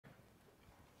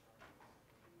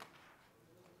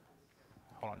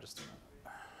hold on just.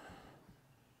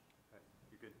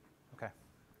 You're good. Okay.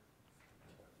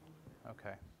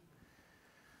 Okay.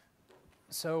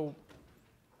 So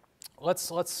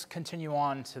let's continue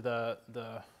on to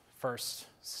the first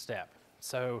step.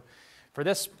 So for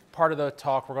this part of the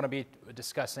talk, we're going to be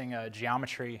discussing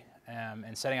geometry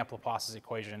and setting up Laplace's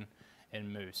equation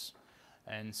in Moose.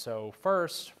 And so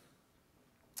first,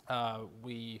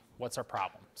 what's our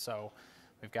problem? So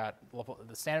we've got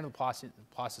the standard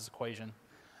Laplace's equation,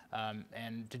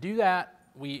 and to do that,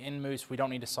 in Moose we don't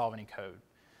need to solve any code.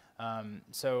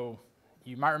 So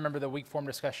you might remember the weak form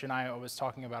discussion I was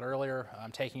talking about earlier,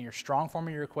 taking your strong form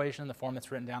of your equation, the form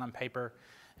that's written down on paper,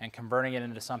 and converting it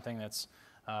into something that's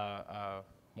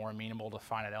more amenable to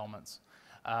finite elements.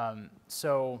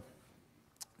 So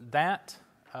that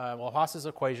Laplace's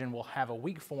equation will have a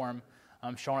weak form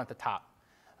shown at the top.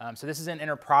 So this is an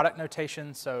inner product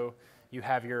notation. So you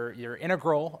have your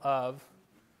integral of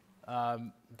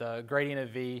the gradient of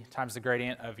v times the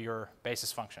gradient of your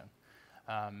basis function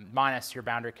minus your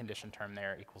boundary condition term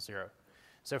there equals 0.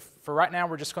 So for right now,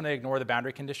 we're just going to ignore the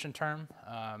boundary condition term,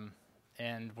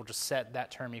 and we'll just set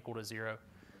that term equal to 0.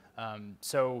 And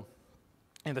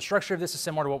the structure of this is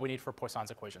similar to what we need for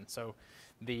Poisson's equation. So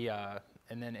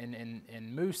and then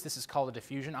in Moose, this is called a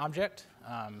diffusion object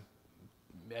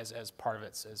as part of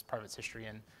its history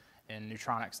in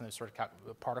neutronics and those sort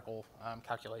of particle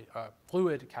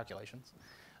fluid calculations.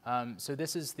 So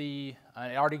this is it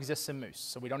already exists in Moose,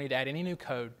 so we don't need to add any new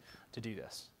code to do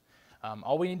this.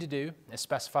 All we need to do is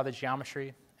specify the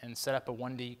geometry and set up a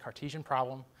 1D Cartesian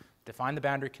problem, define the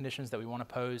boundary conditions that we want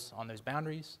to pose on those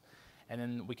boundaries, and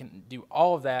then we can do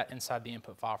all of that inside the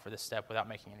input file for this step without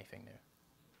making anything new.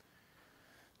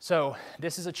 So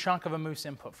this is a chunk of a Moose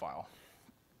input file.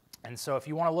 And so if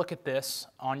you want to look at this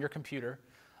on your computer,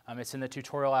 it's in the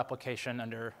tutorial application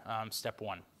under step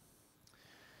 1.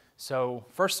 So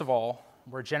first of all,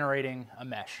 we're generating a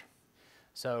mesh.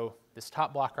 So this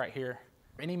top block right here,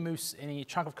 any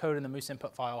chunk of code in the Moose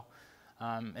input file,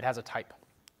 it has a type.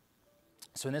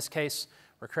 So in this case,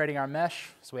 we're creating our mesh.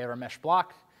 So we have our mesh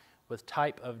block with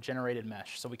type of generated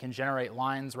mesh. So we can generate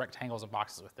lines, rectangles, and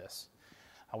boxes with this.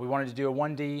 We wanted to do a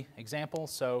 1D example,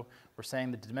 so we're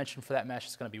saying the dimension for that mesh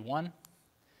is going to be 1.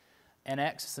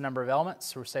 Nx is the number of elements,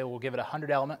 so we're saying we'll give it 100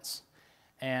 elements.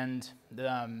 And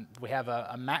we have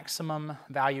a maximum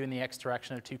value in the x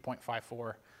direction of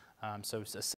 2.54.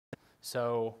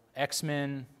 So x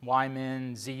min, y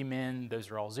min, z min,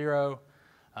 those are all 0.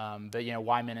 But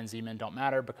y min and z min don't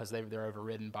matter because they're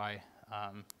overridden by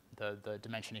the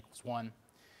dimension equals 1.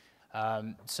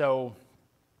 So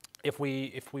if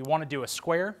we want to do a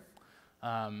square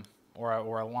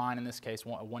or a line in this case, a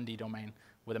 1D domain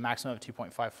with a maximum of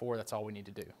 2.54, that's all we need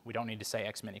to do. We don't need to say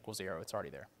x min equals 0. It's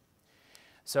already there.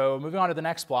 So moving on to the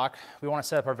next block, we want to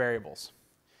set up our variables.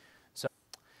 So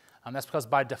that's because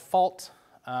by default,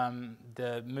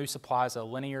 the Moose applies a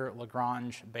linear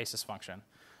Lagrange basis function.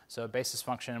 So a basis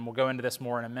function, and we'll go into this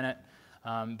more in a minute,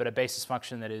 but a basis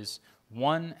function that is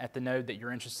 1 at the node that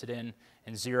you're interested in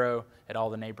and 0 at all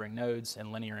the neighboring nodes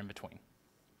and linear in between.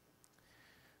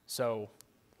 So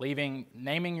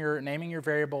naming your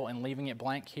variable and leaving it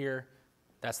blank here,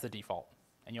 that's the default.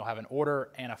 And you'll have an order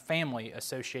and a family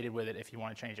associated with it if you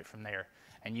want to change it from there.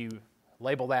 And you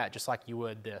label that just like you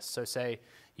would this. So say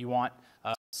you want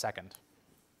a second.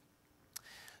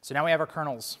 So now we have our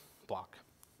kernels block.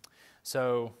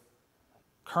 So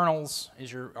kernels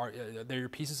they're your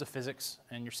pieces of physics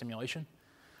in your simulation.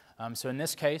 So in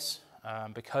this case,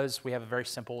 because we have a very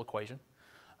simple equation,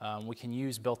 we can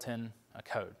use built-in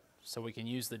code. So we can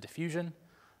use the diffusion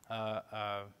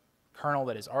kernel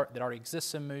that already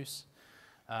exists in Moose.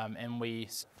 And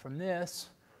from this,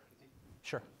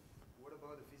 sure. What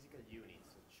about the physical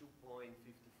units?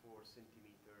 2.54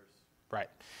 centimeters. Right.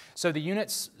 So the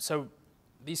units,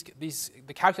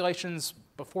 the calculations,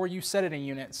 before you set it in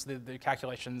units, the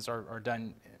calculations are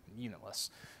done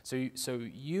unitless. So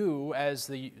you, as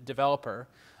the developer,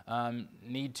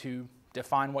 need to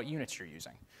define what units you're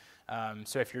using.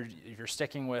 So if you're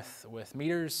sticking with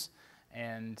meters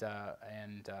and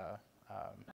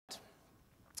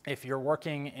if you're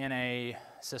working in a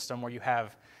system where you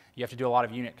have to do a lot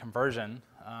of unit conversion,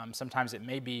 sometimes it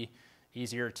may be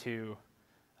easier to,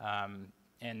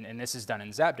 and this is done in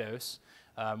Zapdos,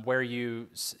 where you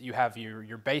have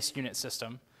your base unit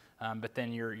system, but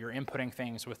then you're inputting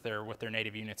things with their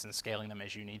native units and scaling them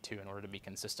as you need to in order to be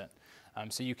consistent.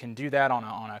 So you can do that on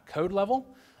a code level.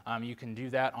 You can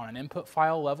do that on an input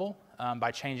file level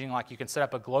by changing, like you can set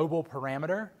up a global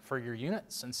parameter for your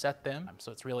units and set them.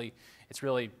 So it's really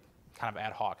kind of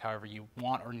ad hoc, however you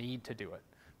want or need to do it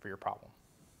for your problem.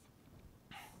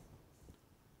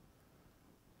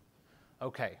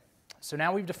 Okay, so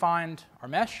now we've defined our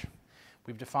mesh,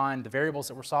 we've defined the variables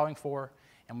that we're solving for,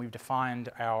 and we've defined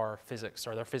our physics,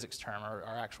 or their physics term, or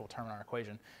our actual term in our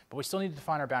equation. But we still need to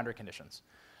define our boundary conditions.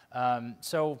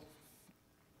 So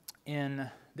in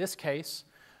this case,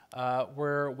 it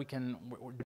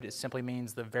simply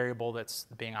means the variable that's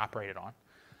being operated on.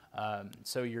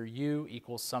 So your u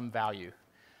equals some value.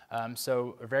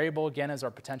 So a variable, again, is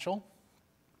our potential.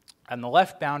 On the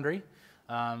left boundary,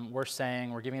 we're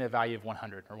saying we're giving it a value of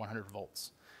 100, or 100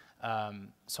 volts.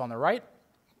 So on the right,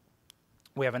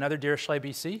 we have another Dirichlet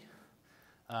BC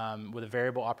with a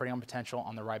variable operating on potential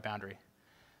on the right boundary.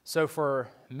 So for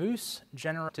moose,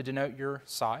 to denote your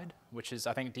side, which is,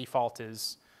 I think default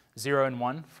is 0 and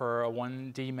 1 for a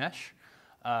 1D mesh,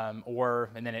 and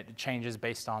then it changes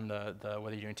based on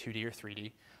whether you're doing 2D or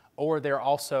 3D. Or they're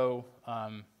also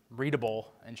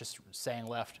readable and just saying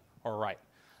left or right.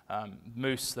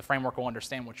 Moose, the framework will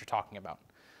understand what you're talking about.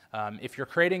 If you're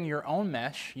creating your own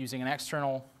mesh using an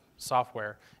external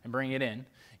software and bringing it in,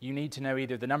 you need to know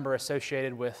either the number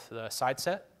associated with the side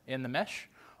set in the mesh,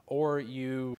 or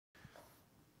Does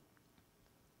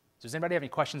anybody have any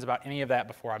questions about any of that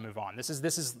before I move on? This is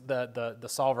the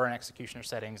solver and executioner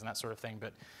settings and that sort of thing,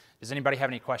 but does anybody have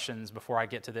any questions before I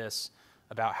get to this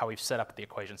about how we've set up the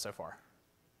equation so far?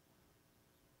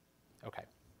 Okay.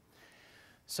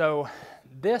 So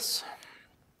this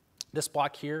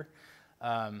block here,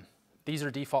 these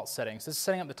are default settings. This is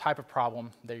setting up the type of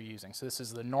problem they're using. So this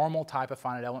is the normal type of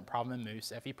finite element problem in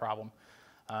Moose, FE problem.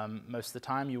 Most of the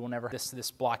time, you will never.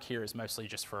 This block here is mostly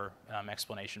just for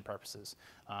explanation purposes.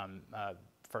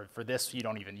 For this, you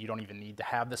don't even need to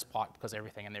have this block because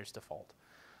everything in there is default.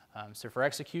 So for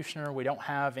executioner, we don't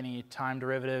have any time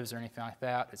derivatives or anything like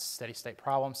that. It's a steady state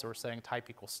problem, so we're setting type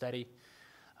equals steady.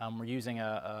 We're using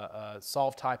a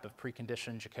solve type of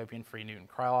preconditioned Jacobian-free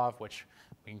Newton-Krylov, which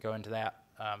we can go into that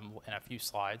in a few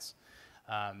slides.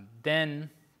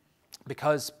 Then,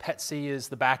 because PET-C is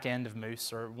the back end of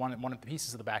Moose, or one of the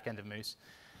pieces of the back end of Moose,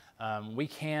 we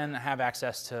can have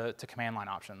access to command line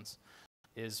options,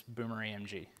 is Boomer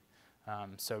AMG.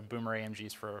 So Boomer AMG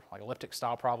is for like elliptic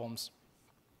style problems,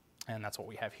 and that's what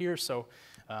we have here. So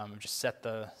just set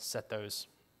those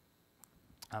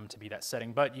to be that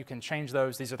setting. But you can change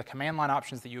those. These are the command line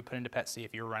options that you would put into PET-C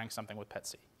if you were running something with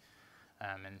PET-C.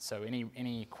 And so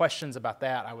any questions about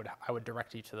that, I would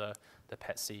direct you to the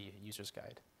PET-C user's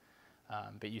guide.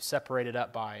 But you separate it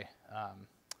up by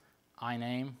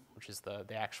iname, which is the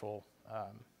actual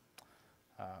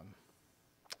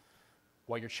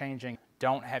what you're changing.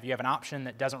 You have an option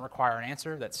that doesn't require an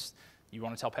answer. You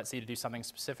want to tell PET-C to do something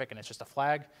specific, and it's just a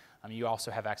flag. You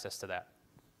also have access to that.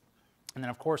 And then,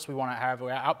 of course, we want to have our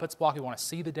outputs block. We want to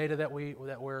see the data that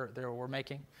we're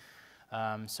making.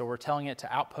 So we're telling it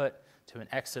to output to an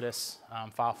Exodus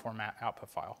file format output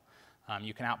file.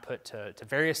 You can output to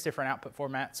various different output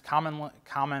formats.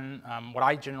 What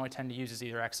I generally tend to use is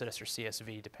either Exodus or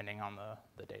CSV, depending on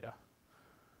the data.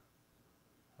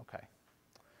 Okay.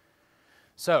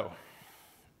 So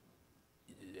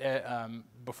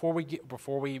before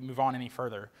we move on any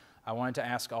further, I wanted to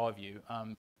ask all of you.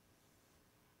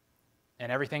 And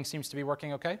everything seems to be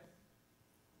working okay?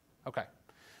 Okay.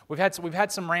 We've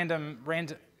had some random.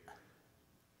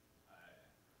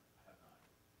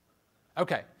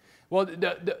 Okay. Well, This is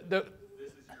your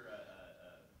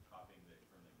copying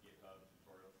from the GitHub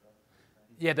tutorial stuff?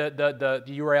 Yeah, the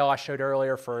URL I showed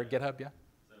earlier for GitHub, yeah?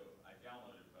 So I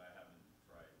downloaded it, but I haven't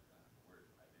tried where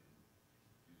I didn't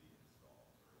do the install.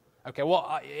 Okay,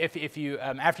 well, if you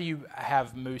after you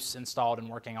have Moose installed and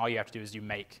working, all you have to do is do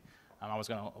make. I was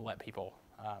going to let people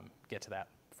get to that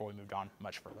before we moved on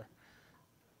much further.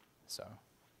 So,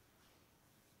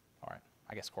 all right,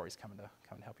 I guess Corey's coming to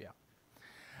help you out.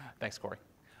 Thanks, Corey.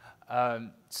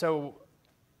 So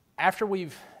after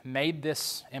we've made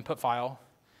this input file,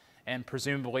 and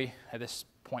presumably at this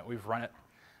point we've run it,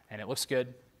 and it looks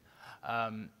good,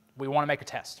 we want to make a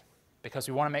test because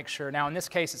we want to make sure. Now in this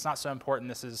case, it's not so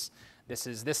important.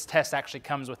 This test actually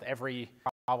comes with every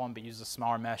problem, but uses a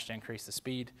smaller mesh to increase the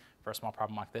speed for a small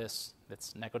problem like this.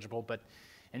 That's negligible, but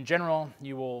in general,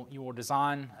 you will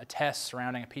design a test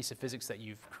surrounding a piece of physics that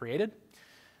you've created,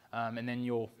 and then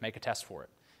you'll make a test for it.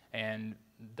 And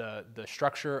the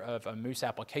structure of a Moose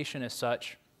application is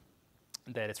such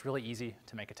that it's really easy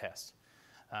to make a test.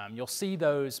 You'll see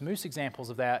those Moose examples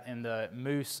of that in the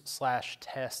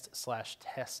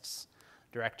Moose/test/tests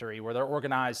directory, where they're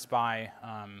organized by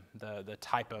the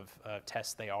type of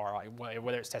test they are, like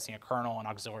whether it's testing a kernel, an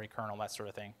auxiliary kernel, that sort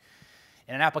of thing.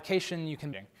 In an application, you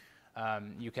can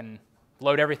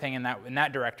load everything in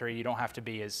that directory. You don't have to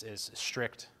be as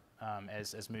strict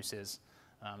as Moose is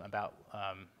about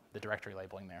the directory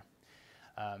labeling there.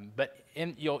 But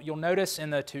you'll notice in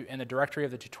the directory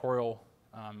of the tutorial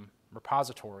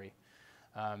repository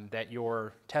that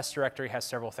your test directory has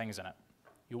several things in it.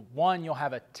 You'll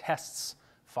have a tests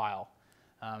file,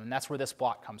 and that's where this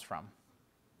block comes from.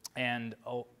 And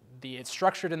it's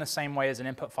structured in the same way as an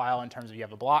input file in terms of you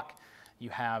have a block, you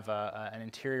have an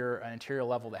interior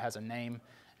level that has a name,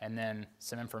 and then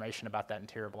some information about that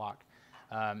interior block.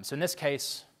 So in this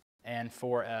case, and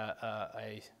for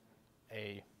a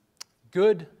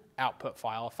good output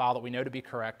file, a file that we know to be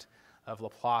correct, of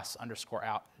Laplace underscore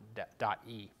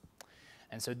out.e.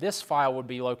 And so this file would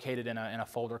be located in a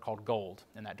folder called gold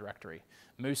in that directory.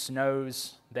 Moose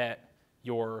knows that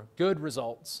your good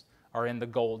results are in the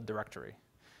gold directory.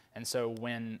 And so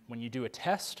when you do a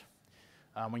test,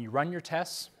 when you run your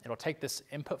tests, it'll take this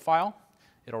input file,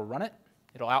 it'll run it,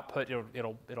 it'll output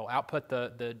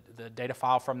the data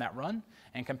file from that run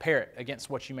and compare it against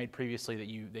what you made previously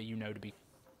that you know to be.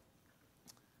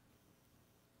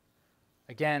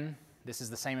 Again, this is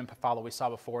the same input file that we saw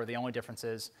before. The only difference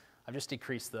is I've just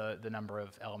decreased the number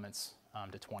of elements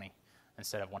to 20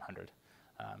 instead of 100.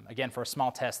 Again, for a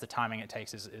small test, the timing it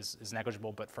takes is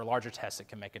negligible, but for larger tests, it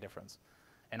can make a difference.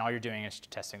 And all you're doing is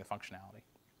testing the functionality.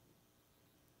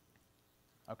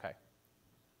 Okay.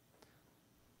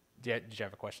 Did you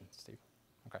have a question, Steve?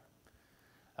 Okay.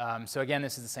 So again,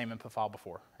 this is the same input file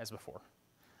as before.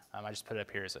 I just put it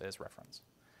up here as reference.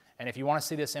 And if you want to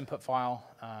see this input file,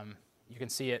 you can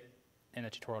see it in the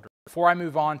tutorial. Before I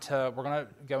move on we're going to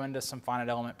go into some finite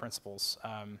element principles.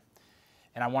 And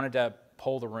I wanted to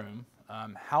poll the room.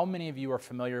 How many of you are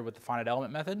familiar with the finite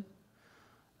element method?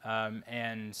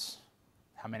 And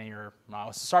how many are, well,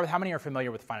 let's start with how many are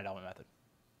familiar with the finite element method?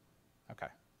 Okay,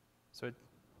 so a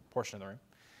portion of the room.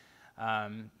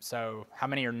 So how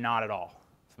many are not at all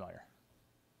familiar?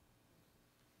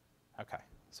 Okay,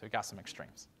 so we got some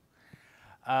extremes.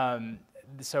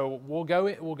 So we'll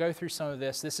go through some of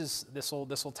this. This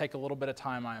will take a little bit of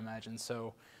time, I imagine.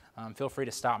 So feel free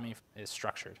to stop me if it's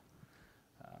structured.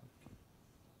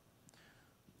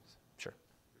 Sure.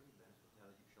 Now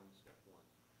that you've shown step 1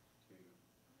 to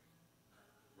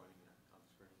running that on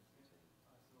screen,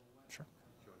 Sure.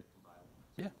 showing it compiled.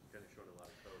 Yeah. Kind of showing a lot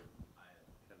of code.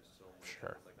 Kind of so much.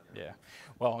 Sure. Like on there. Yeah.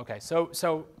 Well, okay. So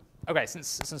okay.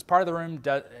 Since part of the room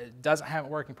doesn't have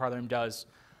it working, part of the room does.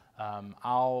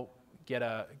 I'll get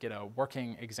a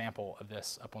working example of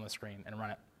this up on the screen and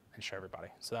run it and show everybody.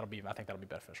 So I think that'll be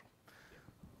beneficial.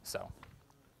 So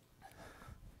let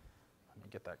me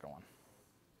get that going.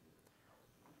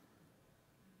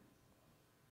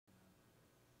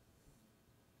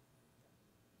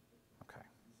 Okay.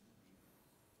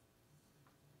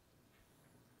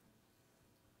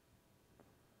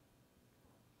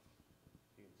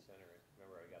 You can center it.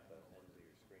 Remember, I got the ends of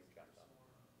your screen chopped off.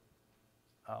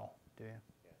 Oh, do you? Yeah,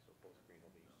 so full screen will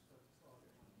be. There you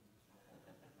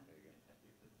go.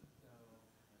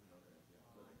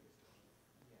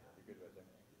 You're good right there.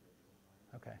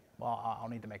 Okay. Well, I'll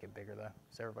need to make it bigger though,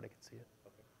 so everybody can see it.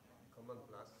 Okay. Command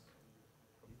plus.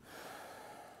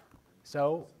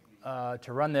 So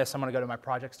to run this, I'm going to go to my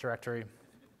projects directory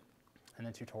and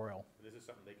then tutorial. This is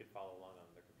something they could follow along on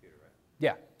their computer, right?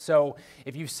 Yeah. So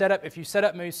if you set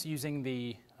up Moose using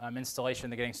the installation,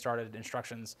 the getting started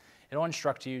instructions, it'll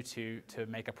instruct you to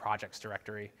make a projects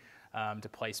directory to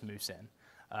place Moose in.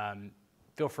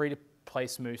 Feel free to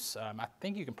place Moose. I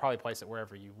think you can probably place it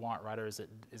wherever you want, right? Or is it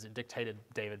dictated,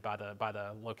 David, by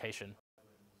the location?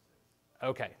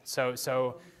 Okay. So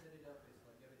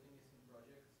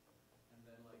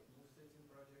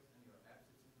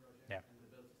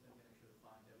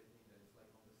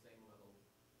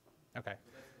okay.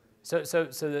 So for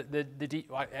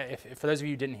those of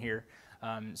you who didn't hear,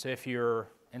 so if you're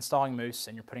installing Moose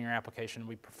and you're putting your application,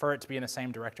 we prefer it to be in the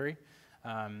same directory,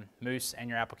 Moose and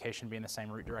your application be in the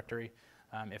same root directory.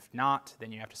 If not,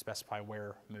 then you have to specify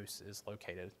where Moose is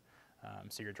located,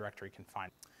 so your directory can find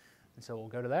it. And so we'll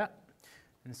go to that.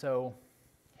 And so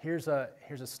here's a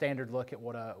standard look at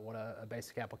what a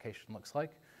basic application looks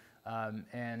like.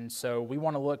 And so we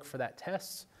want to look for that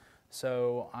test.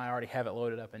 So I already have it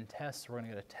loaded up in tests. We're going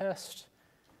to go to test,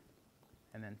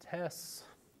 and then tests.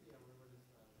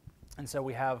 And so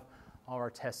we have all our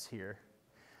tests here.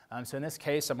 So in this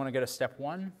case, I'm going to go to step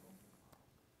 1.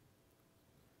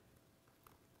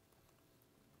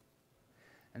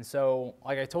 And so,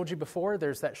 like I told you before,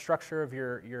 there's that structure of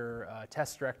your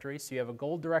test directory. So you have a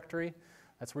gold directory.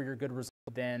 That's where your good result,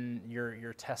 then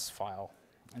your test file.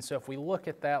 And so if we look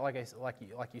at that, like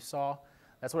you saw,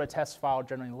 that's what a test file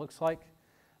generally looks like,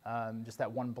 just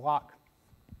that one block.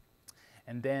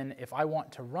 And then if I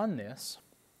want to run this,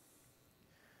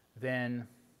 then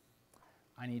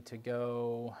I need to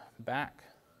go back,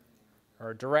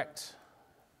 or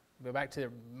go back to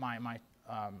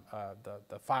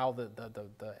the file,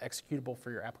 the executable for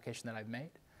your application that I've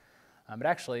made. But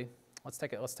actually, let's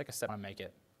take a step and make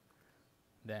it.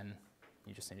 Then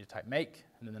you just need to type make,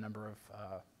 and then the number of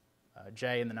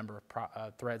J and the number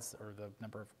of threads, or the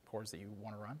number of cores that you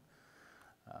want to run.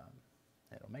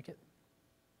 It'll make it.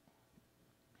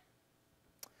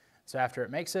 So after it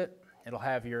makes it, it'll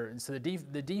have so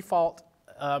the default,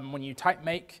 when you type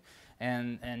make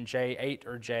and J8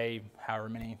 or J however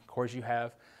many cores you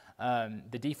have,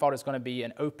 the default is going to be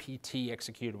an OPT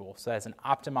executable. So that's an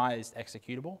optimized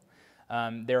executable.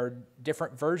 There are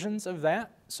different versions of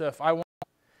that. So if I want,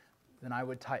 then I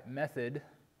would type method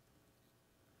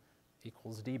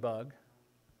equals debug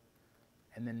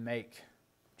and then make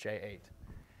J8.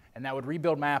 And that would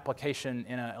rebuild my application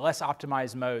in a less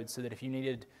optimized mode, so that if you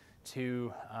needed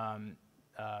to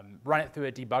run it through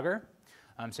a debugger,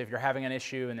 so if you're having an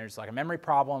issue and there's like a memory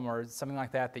problem or something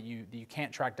like that that you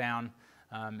can't track down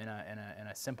in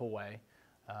a simple way,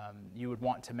 you would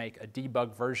want to make a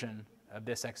debug version of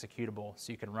this executable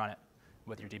so you can run it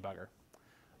with your debugger.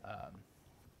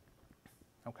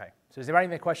 Okay. So does anybody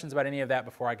have any questions about any of that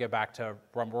before I go back to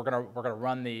we're gonna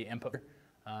run the input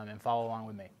and follow along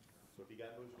with me? So if you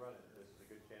got Moose running, this is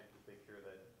a good chance to make sure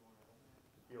that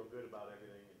you feel good about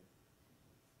everything and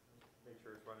make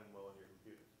sure it's running well on your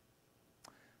computer.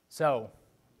 So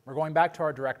we're going back to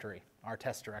our directory, our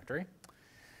test directory.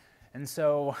 And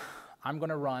so I'm going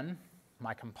to run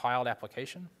my compiled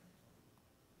application,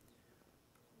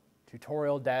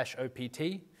 tutorial-opt.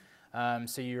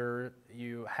 So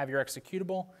you have your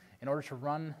executable. In order to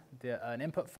run an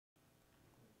input file,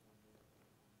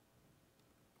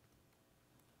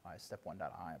 step 1.i,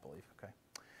 I believe. Okay.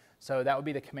 So that would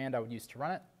be the command I would use to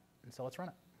run it. And so let's run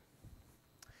it.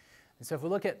 And so if we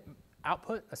look at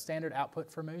output, a standard output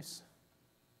for Moose,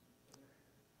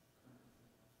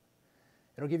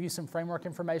 it'll give you some framework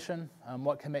information,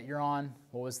 what commit you're on,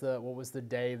 what was the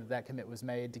day that commit was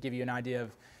made, to give you an idea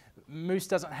of. Moose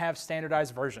doesn't have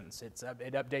standardized versions. It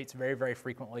updates very, very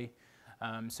frequently.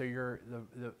 So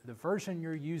the version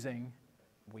you're using,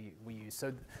 we use.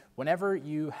 So whenever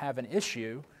you have an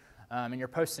issue and you're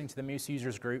posting to the Moose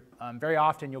users group, very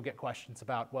often you'll get questions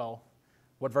about, well,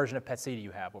 what version of PETC do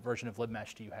you have? What version of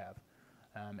libmesh do you have?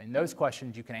 And those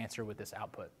questions you can answer with this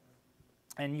output.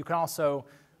 And you can also,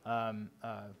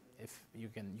 if you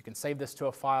can save this to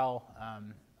a file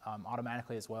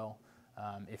automatically as well,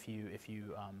 if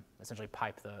you essentially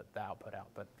pipe the output out.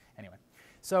 But anyway,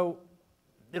 so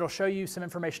it'll show you some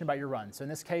information about your run. So in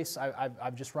this case,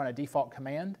 I've just run a default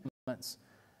command,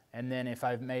 and then if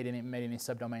I've made any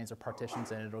subdomains or partitions,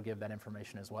 then it'll give that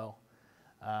information as well.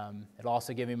 It'll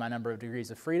also give me my number of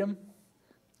degrees of freedom,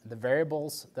 the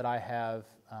variables that I have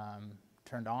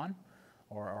turned on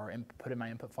or put in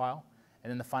my input file, and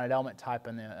then the finite element type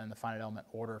and the finite element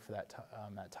order for that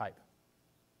type.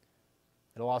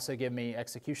 It'll also give me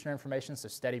executioner information, so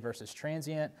steady versus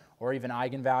transient, or even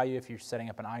eigenvalue if you're setting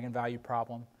up an eigenvalue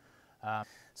problem.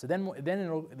 So then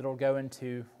it'll go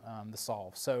into the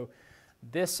solve. So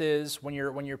this is when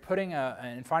you're putting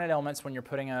in finite elements, when you're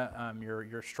putting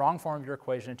your strong form of your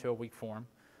equation into a weak form.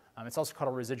 It's also called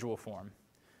a residual form.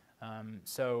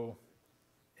 So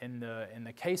in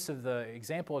the case of the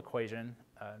example equation,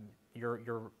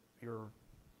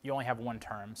 you only have one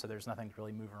term, so there's nothing to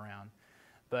really move around.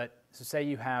 But so say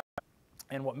you have,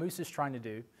 and what Moose is trying to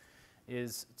do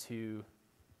is to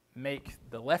make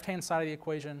the left-hand side of the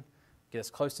equation get as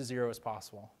close to 0 as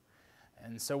possible.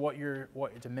 And so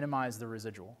to minimize the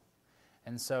residual.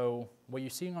 And so what you're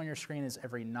seeing on your screen is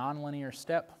every nonlinear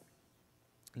step,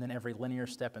 and then every linear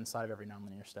step inside of every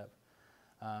nonlinear step.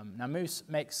 Now Moose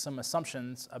makes some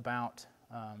assumptions about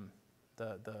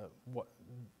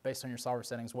based on your solver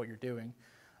settings, what you're doing,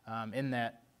 in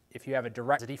that if you have a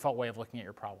default way of looking at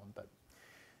your problem. But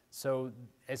so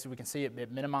as we can see, it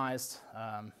minimized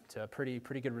to a pretty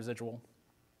good residual,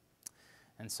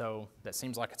 and so that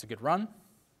seems like it's a good run.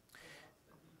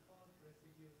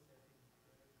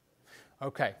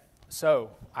 Okay,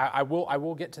 so I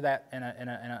will get to that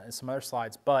in some other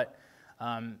slides, but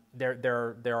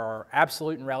there are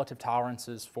absolute and relative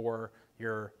tolerances for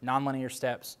your nonlinear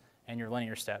steps and your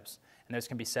linear steps, and those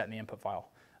can be set in the input file.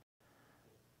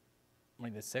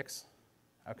 Maybe 6?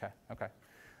 Okay.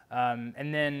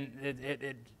 And then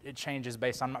it changes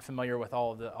based on, I'm not familiar with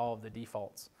all of the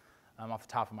defaults off the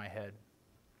top of my head.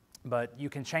 But you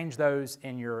can change those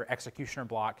in your executioner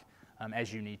block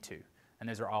as you need to, and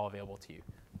those are all available to you.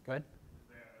 Go ahead. Is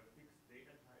there a fixed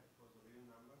data type for the real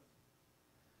numbers?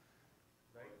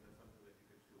 Right. Or is there something that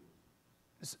you can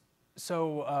choose?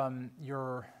 So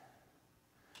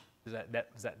Does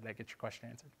that get your question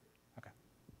answered? Okay.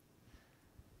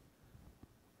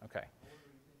 Okay.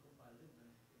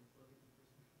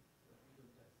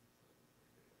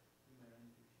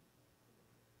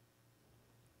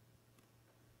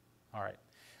 All right.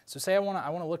 So say I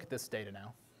want to look at this data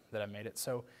now that I made it.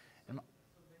 So So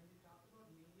when you talk about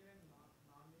linear and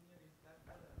non-linear, is that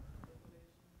the interpolation?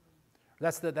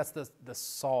 that's the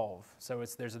solve. So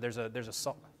it's there's a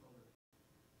solve.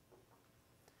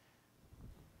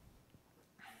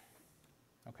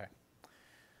 Okay.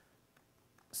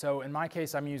 So in my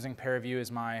case, I'm using ParaView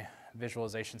as my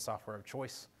visualization software of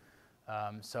choice.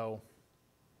 So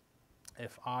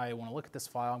if I want to look at this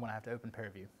file, I'm going to have to open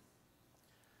ParaView.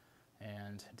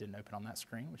 And it didn't open on that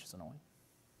screen, which is annoying.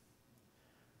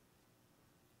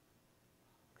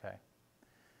 Okay.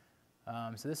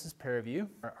 So this is ParaView,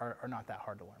 are not that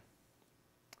hard to learn.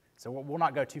 So we'll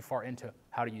not go too far into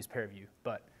how to use ParaView,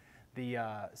 but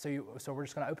so we're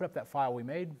just going to open up that file we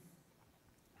made.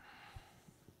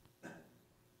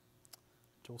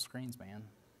 Dual screens, man.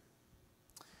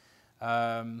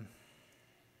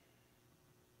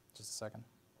 Just a second.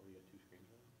 Oh, you got two screens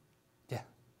on? Yeah.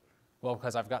 Well,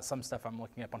 because I've got some stuff I'm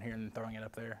looking up on here and throwing it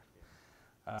up there.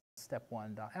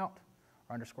 Step1.out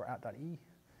or underscore out.e.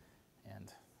 And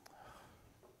okay.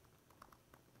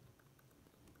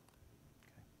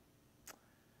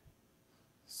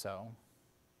 So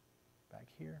back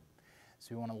here.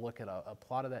 So we want to look at a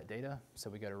plot of that data. So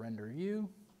we go to render view.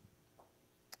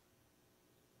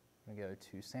 We go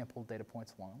to sample data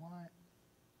points along the line.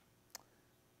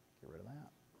 Get rid of that.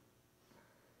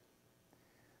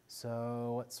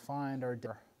 So let's find our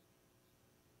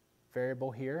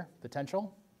variable here,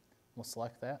 potential. We'll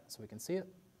select that so we can see it.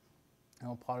 And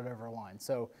we'll plot it over a line.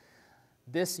 So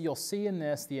this, you'll see in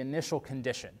this the initial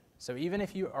condition. So even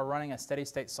if you are running a steady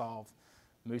state solve,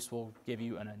 Moose will give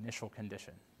you an initial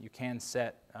condition. You can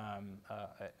set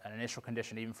an initial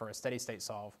condition even for a steady state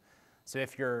solve. So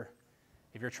if you're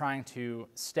trying to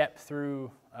step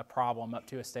through a problem up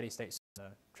to a steady state in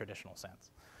a traditional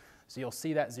sense. So you'll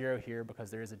see that 0 here because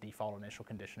there is a default initial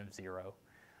condition of 0.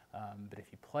 But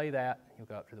if you play that, you'll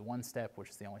go up to the 1 step, which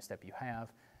is the only step you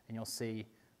have, and you'll see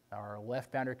our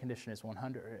left boundary condition is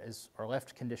 100. Our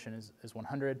left condition is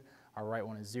 100. Our right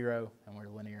one is 0, and we're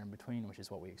linear in between, which is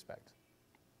what we expect.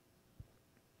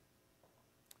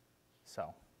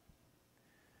 So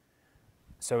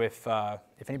if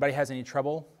anybody has any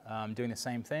trouble doing the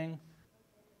same thing,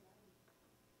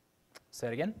 say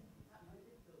it again.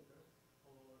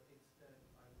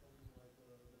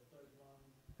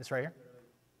 This right here?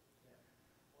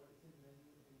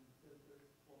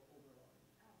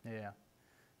 Yeah.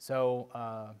 So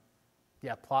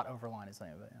yeah, plot overline is the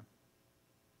name of it. Yeah.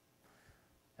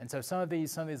 And so some of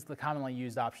these the commonly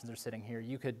used options are sitting here.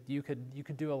 You could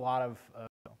do a lot of.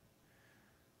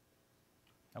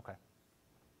 Okay.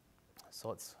 So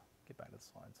let's get back to the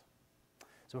slides.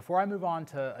 So before I move on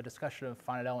to a discussion of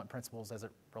finite element principles as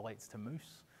it relates to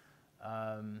Moose,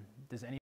 does any